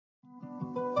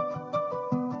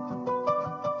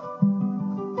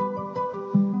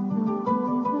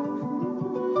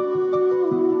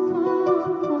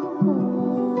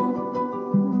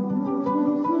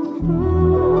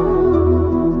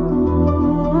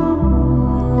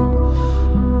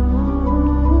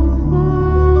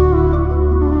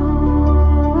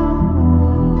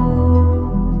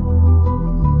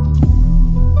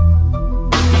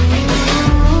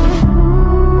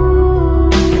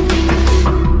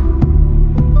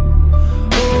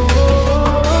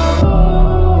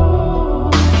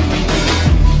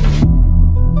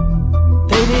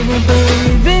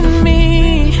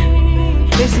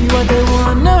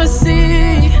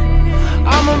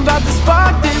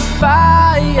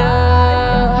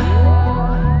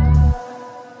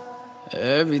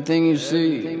everything you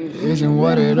see isn't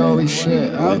what it always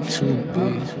set out to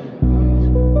be.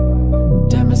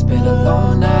 Damn, it's been a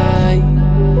long night,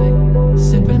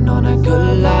 sipping on a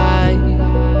good life.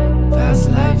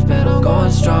 Fast life, but I'm going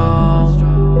strong.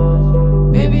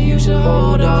 Maybe you should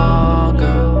hold on,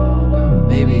 girl.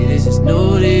 Maybe this is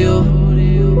new to you,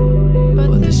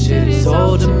 but this shit is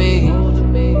old to me.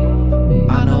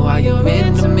 I know why you're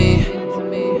into me,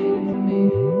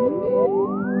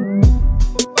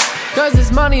 cause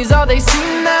this money's all they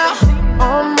see now.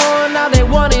 On more, now they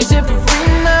want it shit for free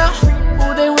now.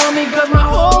 Ooh, they want me cause my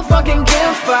whole fucking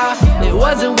campfire, it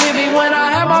wasn't with me when I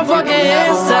had my fucking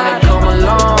inside. Come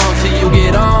along till you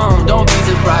get on. Don't be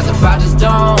surprised if I just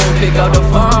don't pick up the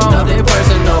phone. Nothing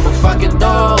personal but fuck it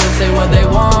though. Say what they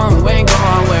want, we ain't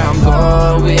going where I'm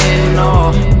going,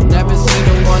 no. Never seen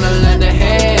the one to lend a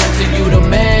hand to you, the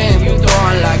man. You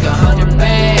throwing like 100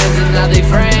 bands and now they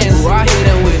friends. Ooh, I hit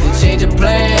them with a change of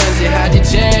plans. You had your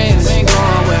chance, we ain't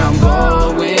going where I'm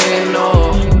going,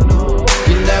 no.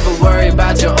 You never worry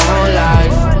about your own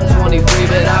life. 23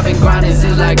 but I've been grinding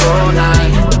since like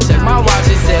 09. Check my watch,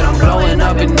 it said I'm blowing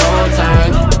up in no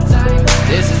time.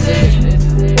 This is it,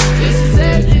 this is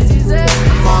it, this is it.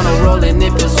 I'm on a roll and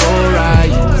it feels so right.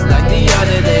 It's like the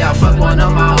other day I fucked one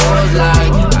of my hoes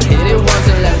like. I hit it once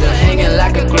and left her hanging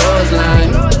like a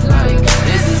clothesline.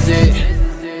 This is it,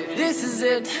 this is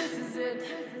it.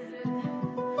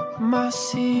 My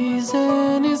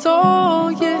season is all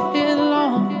year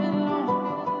long.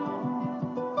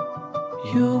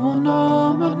 You won't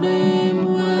know my name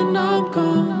when I'm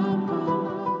gone.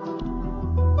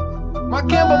 My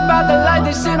camera about to light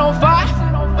this shit on fire.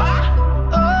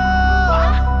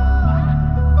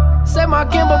 Say my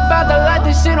camera about to light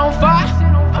this shit on fire.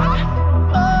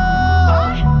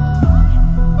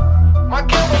 My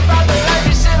camera about to light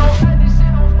this shit on fire.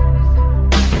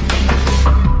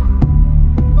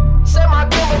 Say my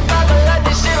camera about to light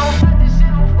this shit on fire.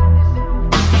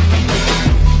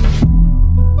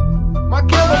 My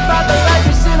camera about to light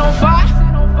this shit on fire.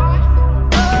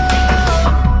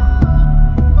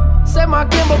 Say my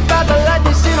camera about to light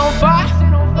this shit on fire.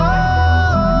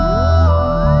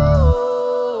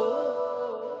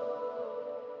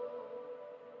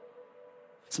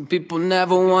 Some people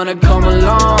never wanna come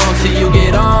along till you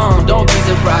get on. Don't be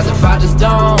surprised if I just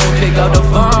don't pick up the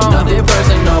phone. Nothing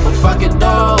personal but fuck it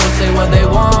though. Say what they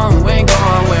want, we ain't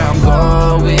going where I'm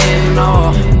going,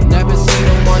 no. Never seen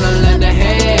the one to lend a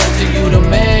hand to you, the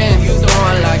man. You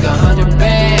throwing like 100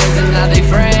 bands and now they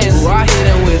friends. Ooh, I hit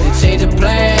them with a change of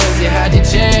plans. You had your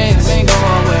chance, we ain't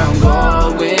going where I'm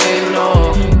going,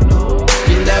 no.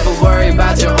 You never worry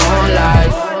about your own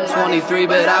life. 23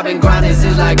 but I've been grinding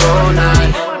since like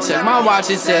 09. Check my watch,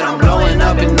 it said I'm blowing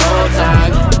up in no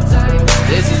time.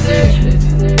 This is it,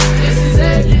 this is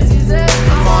it, this is it.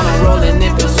 I'm on a roll and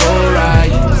it feels so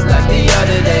right. It's like the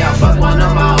other day I fucked one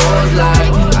of my hoes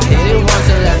like. I hit it once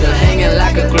and left her hanging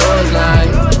like a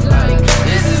clothesline.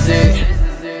 This is it,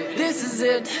 this is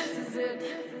it.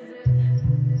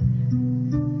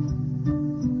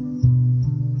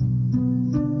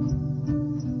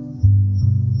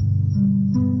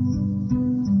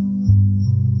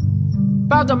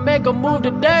 About to make a move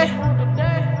today.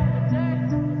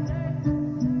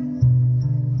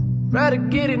 Rather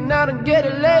get it now than get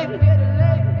it later.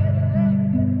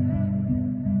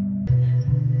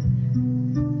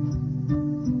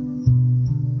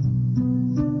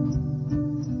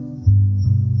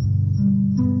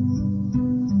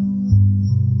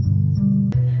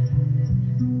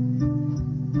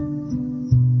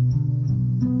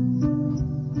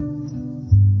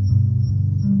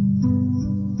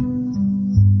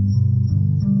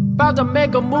 About to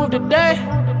make a move today.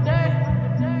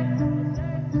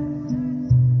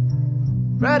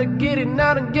 Rather get it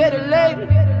now than get it later.